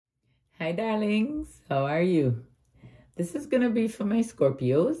Hi, darlings. How are you? This is going to be for my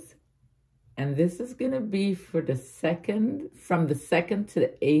Scorpios. And this is going to be for the from the 2nd to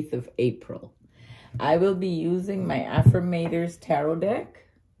the 8th of April. I will be using my Affirmators Tarot deck.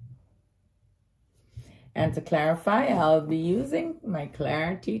 And to clarify, I'll be using my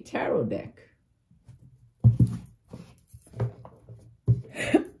Clarity Tarot deck.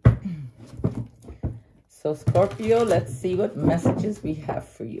 So Scorpio, let's see what messages we have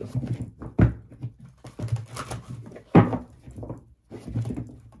for you.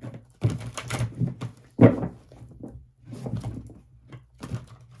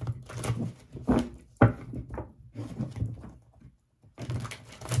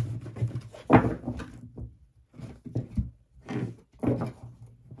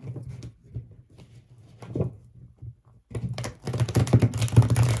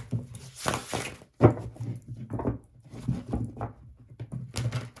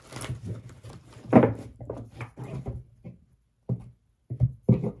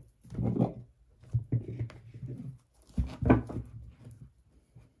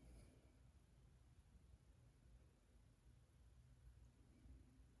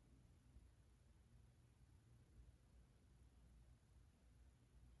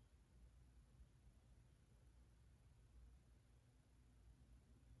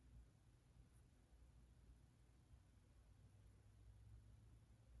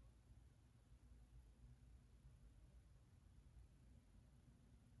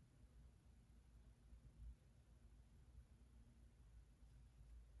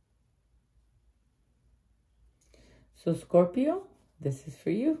 So Scorpio, this is for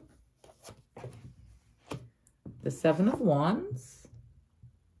you. The 7 of Wands.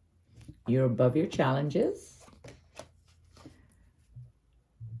 You're above your challenges.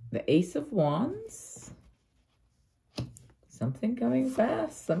 The Ace of Wands. Something coming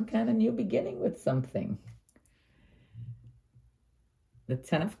fast. Some kind of new beginning with something. The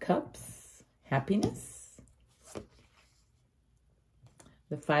 10 of Cups. Happiness.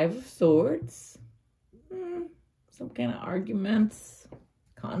 The 5 of Swords. Some kind of arguments,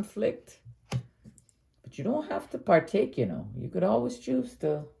 conflict, but you don't have to partake, you know. You could always choose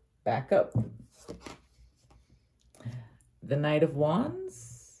to back up. The Knight of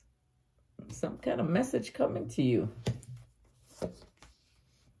Wands, some kind of message coming to you.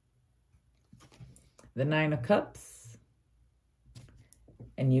 The 9 of Cups,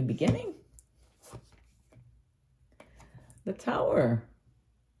 a new beginning. The Tower.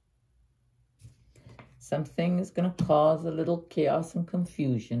 Something is going to cause a little chaos and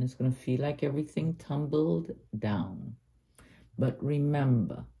confusion. It's going to feel like everything tumbled down. But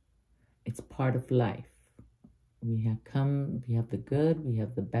remember, it's part of life. We have the good, we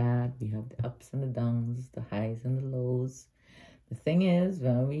have the bad, we have the ups and the downs, the highs and the lows. The thing is,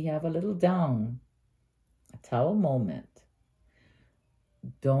 when we have a little down, a Tower moment,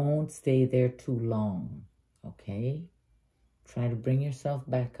 don't stay there too long, okay? Try to bring yourself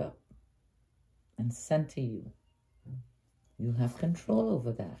back up. And center you. You have control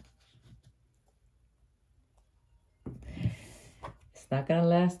over that. It's not going to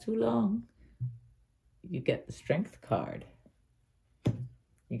last too long. You get the Strength card.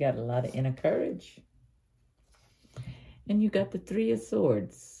 You got a lot of inner courage. And you got the 3 of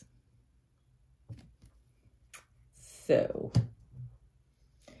Swords. So,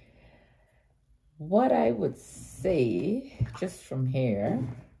 what I would say, just from here,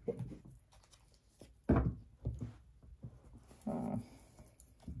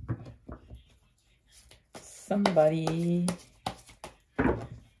 somebody,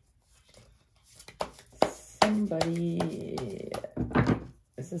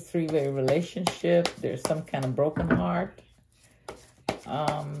 this is a 3-way relationship. There's some kind of broken heart.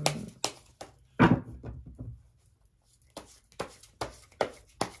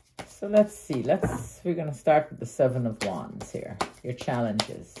 So let's see. We're going to start with the 7 of Wands here. Your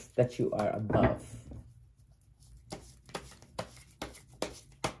challenges that you are above.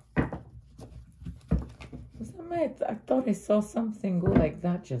 I thought I saw something go like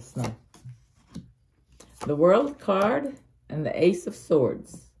that just now. The World card and the Ace of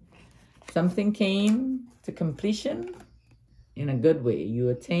Swords. Something came to completion in a good way. You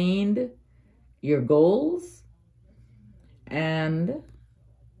attained your goals and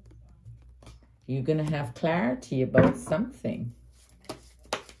you're going to have clarity about something.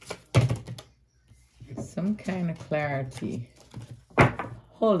 Some kind of clarity.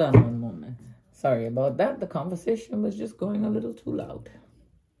 Hold on one moment. Sorry about that. The conversation was just going a little too loud.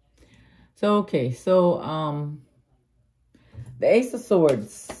 So, okay. So, the Ace of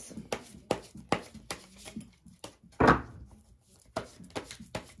Swords.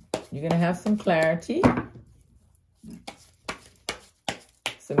 You're going to have some clarity,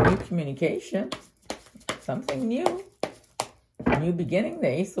 some new communication, something new, new beginning, the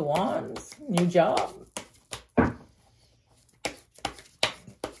Ace of Wands, new job. It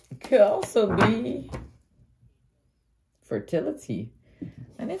could also be fertility.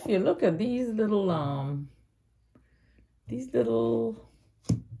 And if you look at these little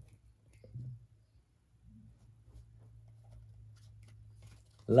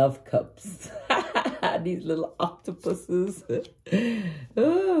love cups. These little octopuses.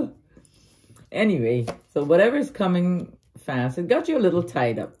 Oh. Anyway, so whatever's coming fast, it got you a little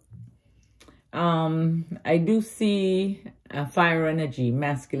tied up. I do see fire energy,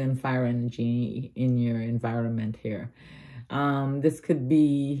 masculine fire energy in your environment here. This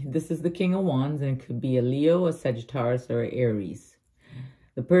is the King of Wands, and it could be a Leo, a Sagittarius, or an Aries.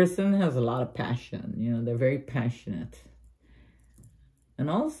 The person has a lot of passion. You know, they're very passionate. And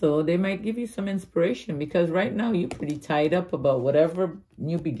also, they might give you some inspiration, because right now you're pretty tied up about whatever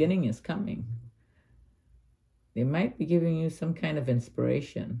new beginning is coming. They might be giving you some kind of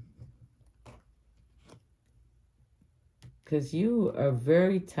inspiration, because you are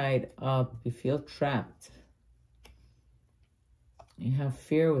very tied up. You feel trapped. You have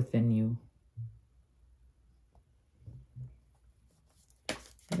fear within you.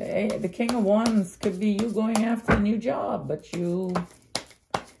 The King of Wands could be you going after a new job, but you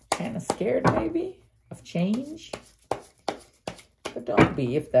kind of scared maybe of change. But don't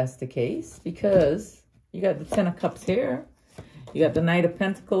be if that's the case, because you got the Ten of Cups here. You got the Knight of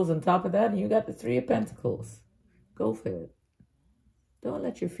Pentacles on top of that, and you got the Three of Pentacles. Go for it. Don't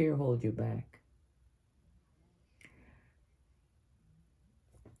let your fear hold you back.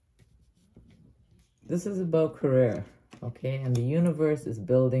 This is about career, okay? And the universe is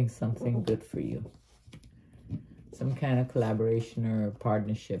building something good for you. Some kind of collaboration or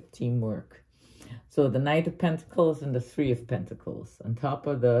partnership, teamwork. So the Knight of Pentacles and the Three of Pentacles on top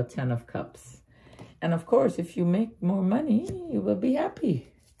of the Ten of Cups. And of course, if you make more money, you will be happy.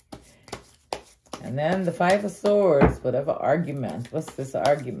 And then the Five of Swords, whatever argument. What's this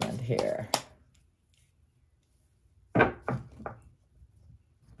argument here? What's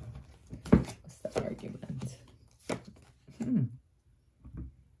the argument?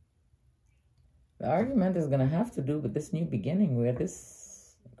 The argument is going to have to do with this new beginning where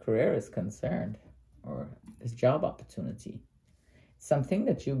this career is concerned, or this job opportunity. Something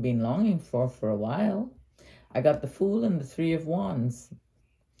that you've been longing for a while. I got the Fool and the Three of Wands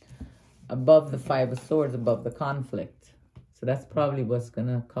above the Five of Swords, above the conflict. So that's probably what's going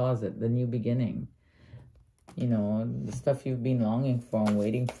to cause it, the new beginning. You know, the stuff you've been longing for and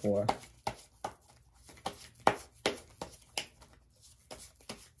waiting for.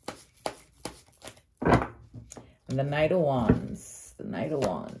 And the Knight of Wands. The Knight of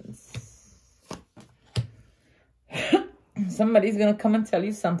Wands. Somebody's going to come and tell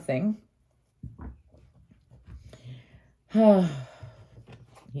you something.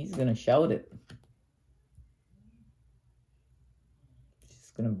 He's going to shout it.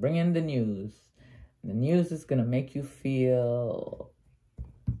 She's going to bring in the news. The news is going to make you feel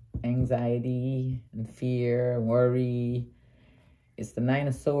anxiety and fear and worry. It's the Nine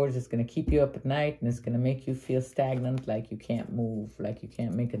of Swords. It's going to keep you up at night, and it's going to make you feel stagnant, like you can't move, like you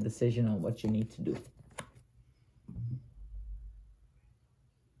can't make a decision on what you need to do.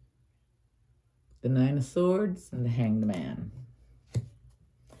 The Nine of Swords and the Hanged Man.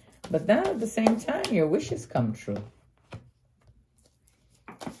 But then at the same time, your wishes come true.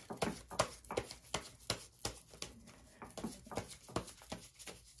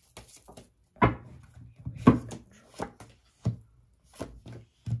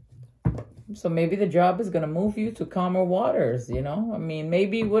 So maybe the job is going to move you to calmer waters, you know? I mean,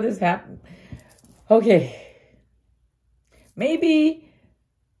 maybe what has happened... Okay. Maybe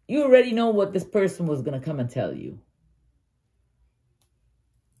you already know what this person was going to come and tell you.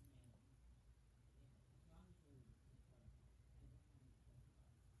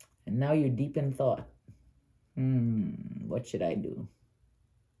 And now you're deep in thought. What should I do?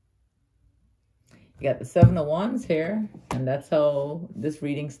 You got the Seven of Wands here, and that's how this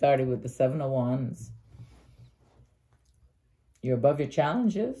reading started, with the Seven of Wands. You're above your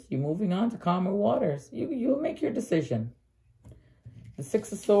challenges. You're moving on to calmer waters. You'll make your decision. The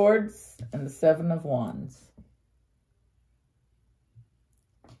Six of Swords and the Seven of Wands.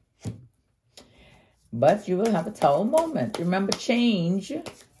 But you will have a Tower moment. Remember, change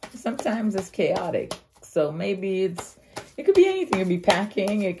sometimes is chaotic. So maybe it could be anything. It could be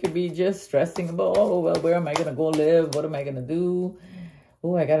packing. It could be just stressing about, oh, well, where am I going to go live? What am I going to do?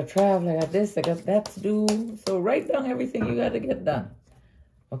 Oh, I got to travel. I got this. I got that to do. So write down everything you got to get done.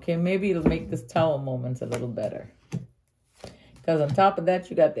 Okay, maybe it'll make this Tower moment a little better. Because on top of that,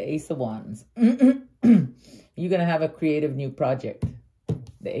 you got the Ace of Wands. You're going to have a creative new project.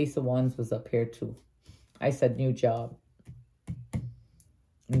 The Ace of Wands was up here too. I said new job.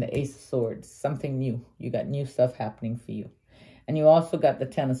 And the Ace of Swords, something new. You got new stuff happening for you. And you also got the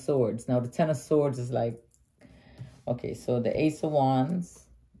Ten of Swords. Now, the Ten of Swords is like, okay, so the Ace of Wands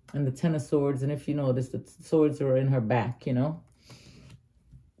and the Ten of Swords. And if you notice, the swords are in her back, you know.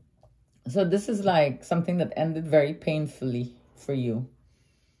 So this is like something that ended very painfully for you.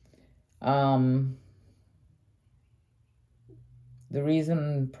 The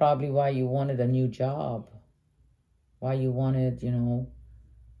reason probably why you wanted a new job. Why you wanted, you know,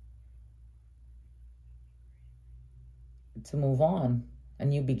 to move on, a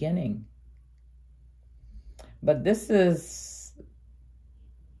new beginning. But this is,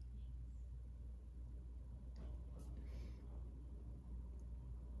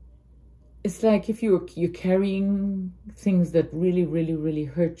 it's like if you're carrying things that really, really, really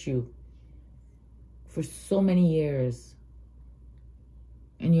hurt you for so many years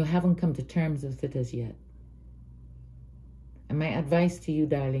and you haven't come to terms with it as yet. And my advice to you,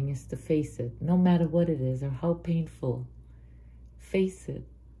 darling, is to face it, no matter what it is or how painful. Face it.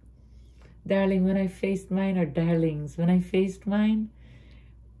 Darling, when I faced mine, or darlings, when I faced mine,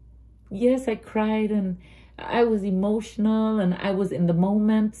 yes, I cried and I was emotional and I was in the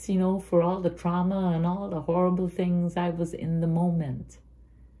moment, you know, for all the trauma and all the horrible things. I was in the moment.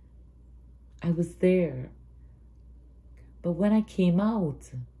 I was there. But when I came out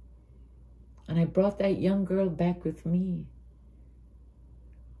and I brought that young girl back with me,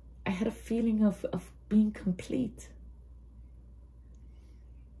 I had a feeling of being complete.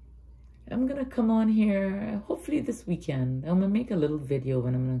 I'm going to come on here, hopefully this weekend. I'm going to make a little video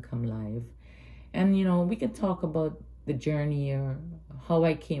when I'm going to come live. And, you know, we can talk about the journey or how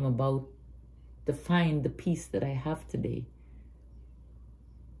I came about to find the peace that I have today.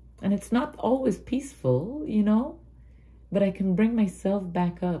 And it's not always peaceful, you know, but I can bring myself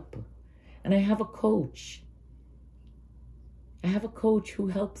back up. And I have a coach. I have a coach who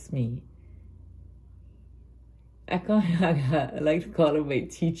helps me. I like to call her my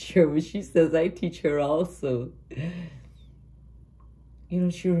teacher, but she says I teach her also. You know,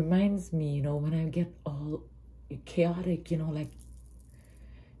 she reminds me, you know, when I get all chaotic, you know, like,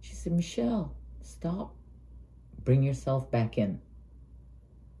 she said, Michelle, stop. Bring yourself back in.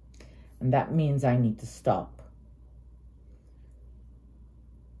 And that means I need to stop.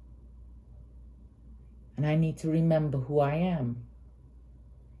 And I need to remember who I am.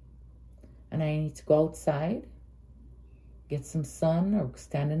 And I need to go outside, get some sun, or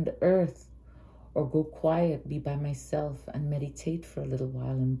stand in the earth, or go quiet, be by myself and meditate for a little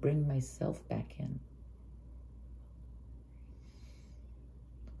while and bring myself back in.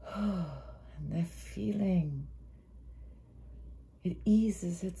 And that feeling, it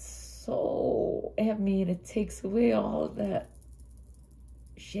eases, it's so heavy, and it takes away all of that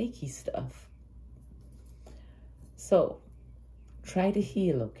shaky stuff. So, try to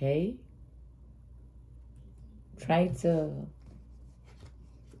heal, okay? Try to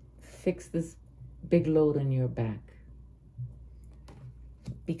fix this big load on your back,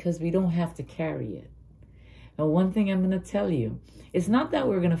 because we don't have to carry it. And one thing I'm going to tell you, it's not that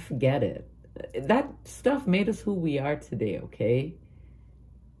we're going to forget it. That stuff made us who we are today, okay?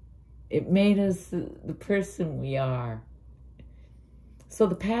 It made us the person we are. So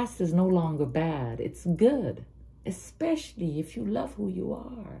the past is no longer bad. It's good, especially if you love who you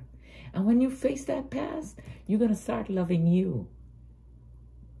are. And when you face that past, you're going to start loving you.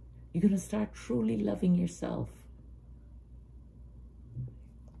 You're going to start truly loving yourself.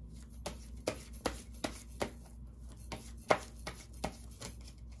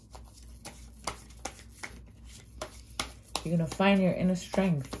 You're going to find your inner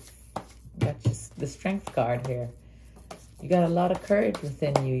strength. That's just the strength card here. You got a lot of courage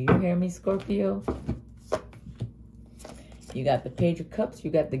within you. You hear me, Scorpio? You got the Page of Cups.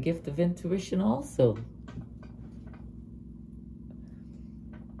 You got the gift of intuition also.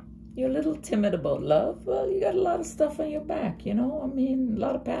 You're a little timid about love. Well, you got a lot of stuff on your back, you know? I mean, a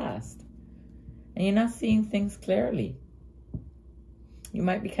lot of past. And you're not seeing things clearly. You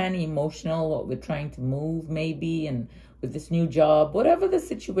might be kind of emotional with trying to move, maybe, and with this new job, whatever the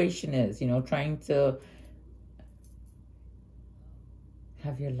situation is, you know, trying to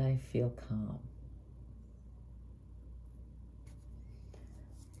have your life feel calm.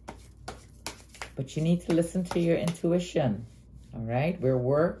 But you need to listen to your intuition, all right? Where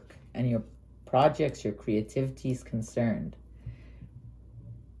work and your projects, your creativity is concerned.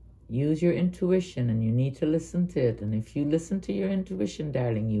 Use your intuition, and you need to listen to it. And if you listen to your intuition,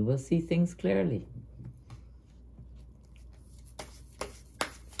 darling, you will see things clearly.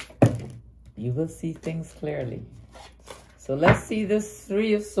 You will see things clearly. So let's see this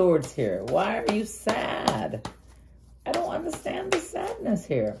Three of Swords here. Why are you sad? I don't understand the sadness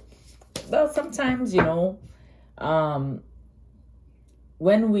here. Well, sometimes, you know,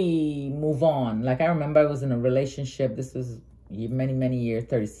 when we move on, like I remember I was in a relationship. This was many years,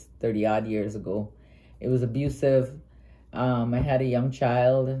 30 odd years ago. It was abusive. I had a young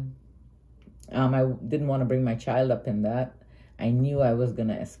child. I didn't want to bring my child up in that. I knew I was going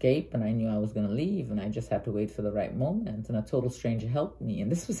to escape, and I knew I was going to leave, and I just had to wait for the right moment. And a total stranger helped me.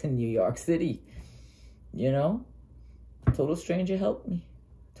 And this was in New York City, you know? Total stranger helped me.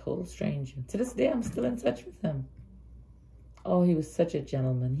 Total stranger. To this day, I'm still in touch with him. Oh, he was such a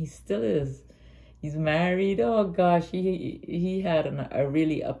gentleman. He still is. He's married. Oh, gosh. He had a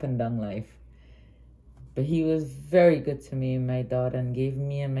really up and down life. But he was very good to me and my daughter, and gave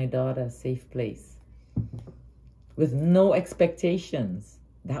me and my daughter a safe place. With no expectations.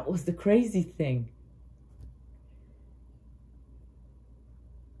 That was the crazy thing.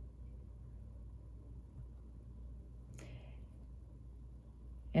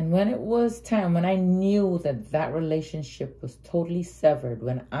 And when it was time, when I knew that that relationship was totally severed,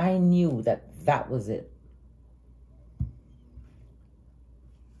 when I knew that that was it,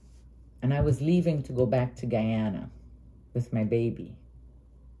 and I was leaving to go back to Guyana with my baby,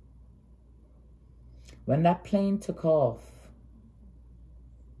 when that plane took off,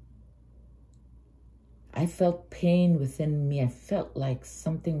 I felt pain within me. I felt like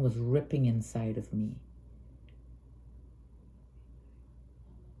something was ripping inside of me.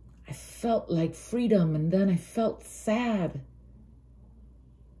 I felt like freedom, and then I felt sad.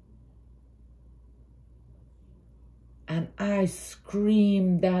 And I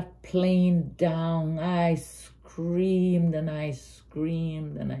screamed that plane down. I screamed and I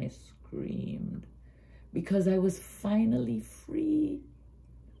screamed and I screamed. Because I was finally free.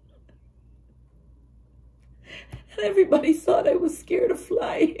 And everybody thought I was scared of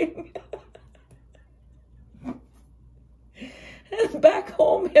flying. And back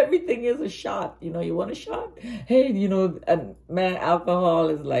home, everything is a shot. You know, you want a shot? Hey, you know, and man, alcohol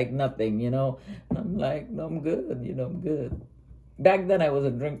is like nothing, you know. And I'm like, no, I'm good, you know, I'm good. Back then I was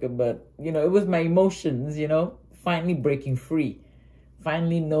a drinker, but, you know, it was my emotions, you know, finally breaking free.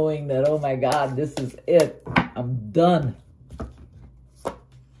 Finally knowing that, oh my God, this is it. I'm done.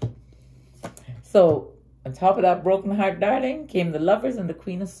 So, on top of that broken heart, darling, came the Lovers and the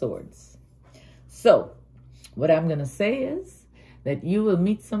Queen of Swords. So, what I'm going to say is that you will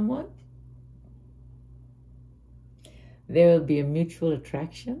meet someone. There will be a mutual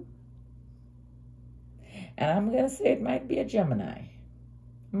attraction. And I'm going to say it might be a Gemini.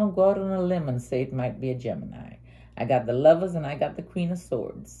 I'm going to go out on a limb and say it might be a Gemini. I got the Lovers and I got the Queen of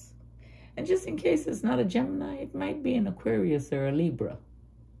Swords. And just in case it's not a Gemini, it might be an Aquarius or a Libra.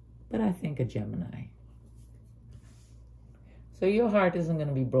 But I think a Gemini. So your heart isn't going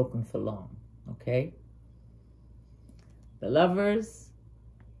to be broken for long, okay? The Lovers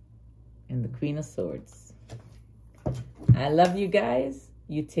and the Queen of Swords. I love you guys.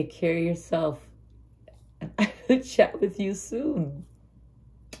 You take care of yourself. And I will chat with you soon.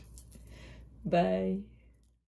 Bye.